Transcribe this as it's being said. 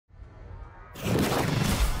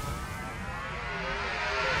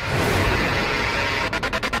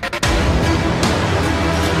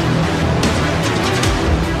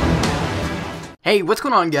Hey, what's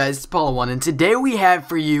going on, guys? It's Apollo1, and today we have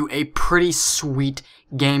for you a pretty sweet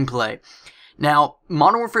gameplay. Now,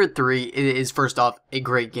 Modern Warfare 3 is, first off, a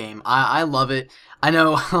great game. I love it. I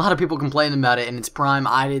know a lot of people complain about it in its prime.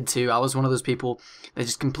 I did too. I was one of those people that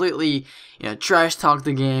just completely, trash talked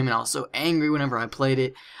the game, and I was so angry whenever I played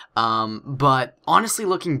it. But honestly,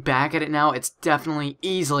 looking back at it now, it's definitely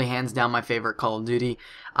easily hands down my favorite Call of Duty.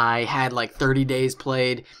 I had like 30 days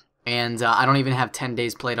played, and I don't even have 10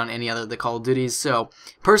 days played on any other of the Call of Duties. So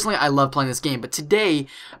personally, I love playing this game. But today,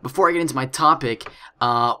 before I get into my topic,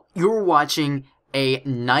 you're watching a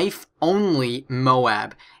Knife Only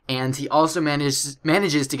MOAB, and he also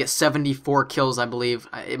manages to get 74 kills, I believe.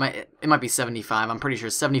 It might be 75. I'm pretty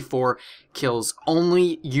sure 74 kills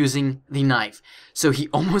only using the knife. So he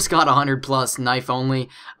almost got 100 plus knife only,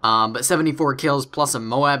 but 74 kills plus a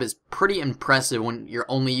MOAB is pretty impressive when you're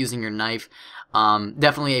only using your knife.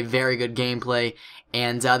 Definitely a very good gameplay,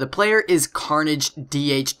 and the player is Carnage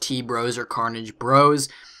DHT Bros, or Carnage Bros,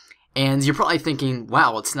 and you're probably thinking,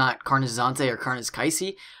 wow, it's not Carnage Zante or Carnage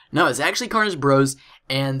Kaisi. No, it's actually Carnage Bros,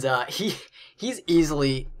 and he's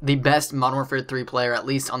easily the best Modern Warfare 3 player, at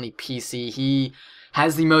least on the PC. He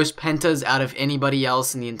has the most pentas out of anybody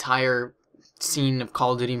else in the entire scene of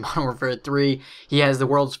Call of Duty Modern Warfare 3. He has the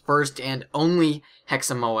world's first and only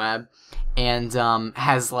Hexa MOAB, and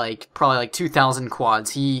has probably like 2,000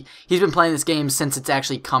 quads. He's been playing this game since it's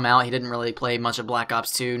actually come out. He didn't really play much of Black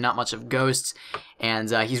Ops 2, not much of Ghosts, and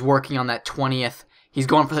he's working on that 20th. He's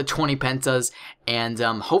going for the 20 pentas, and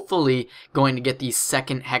hopefully going to get the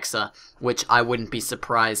second Hexa, which I wouldn't be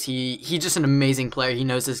surprised. He's just an amazing player. He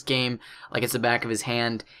knows this game like it's the back of his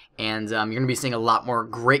hand, and you're going to be seeing a lot more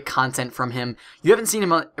great content from him. You haven't seen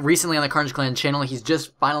him recently on the Carnage Clan channel. He's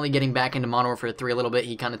just finally getting back into Modern Warfare 3 a little bit.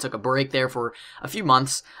 He kind of took a break there for a few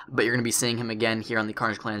months, but you're going to be seeing him again here on the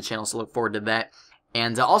Carnage Clan channel, so look forward to that.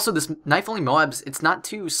 And also, this Knife Only MOAB, it's not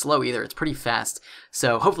too slow either. It's pretty fast.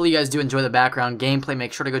 So hopefully you guys do enjoy the background gameplay.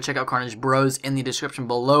 Make sure to go check out Carnage Bros in the description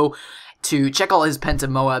below to check all his Penta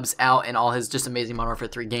MOABs out and all his just amazing Modern Warfare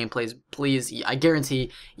 3 gameplays. Please, I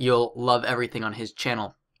guarantee you'll love everything on his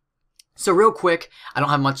channel. So real quick, I don't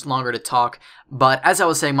have much longer to talk, but as I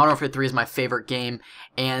was saying, Modern Warfare 3 is my favorite game,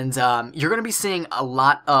 and you're going to be seeing a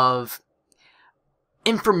lot of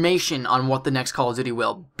information on what the next Call of Duty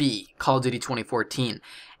will be, Call of Duty 2014.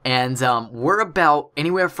 And we're about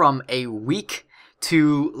anywhere from a week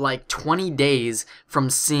to like 20 days from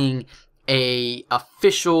seeing a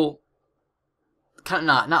official,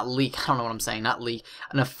 not leak, I don't know what I'm saying, not leak,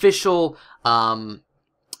 an official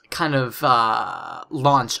kind of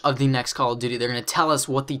launch of the next Call of Duty. They're going to tell us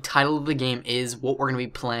what the title of the game is, what we're going to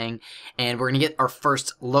be playing, and we're going to get our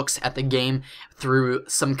first looks at the game through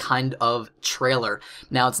some kind of trailer.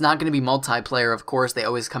 Now, it's not going to be multiplayer, of course. They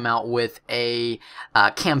always come out with a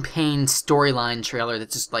campaign storyline trailer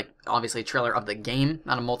that's just like obviously a trailer of the game,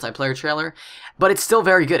 not a multiplayer trailer, but it's still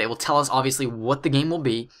very good. It will tell us obviously what the game will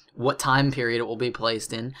be, what time period it will be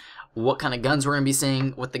placed in, what kind of guns we're going to be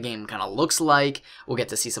seeing, what the game kind of looks like. We'll get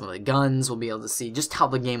to see some of the guns. We'll be able to see just how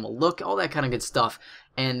the game will look, all that kind of good stuff.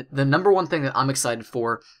 And the number one thing that I'm excited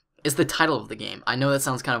for is the title of the game. I know that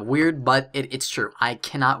sounds kind of weird, but it's true. I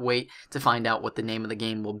cannot wait to find out what the name of the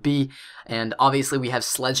game will be. And obviously we have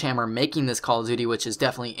Sledgehammer making this Call of Duty, which is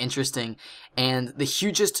definitely interesting. And the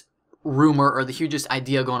hugest rumor, or the hugest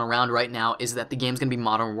idea going around right now, is that the game's going to be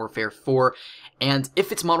Modern Warfare 4. And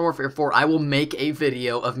if it's Modern Warfare 4, I will make a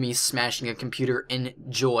video of me smashing a computer in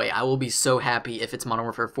joy. I will be so happy if it's Modern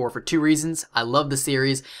Warfare 4 for two reasons. I love the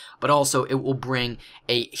series, but also it will bring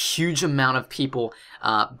a huge amount of people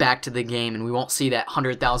back to the game, and we won't see that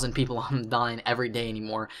 100,000 people online every day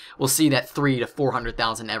anymore. We'll see that 300,000 to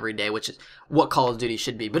 400,000 every day, which is what Call of Duty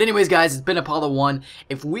should be. But anyways, guys, it's been Apollo1.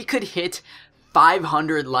 If we could hit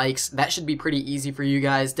 500 likes, that should be pretty easy for you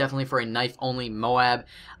guys, definitely for a Knife Only MOAB.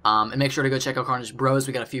 And make sure to go check out Carnage Bros.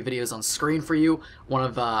 We got a few videos on screen for you. One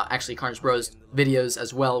of actually Carnage Bros videos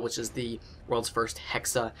as well, which is the world's first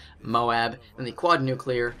Hexa MOAB, and the quad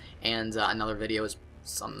nuclear, and another video is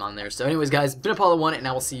something on there. So anyways, guys, been Apollo1, and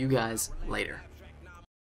I will see you guys later.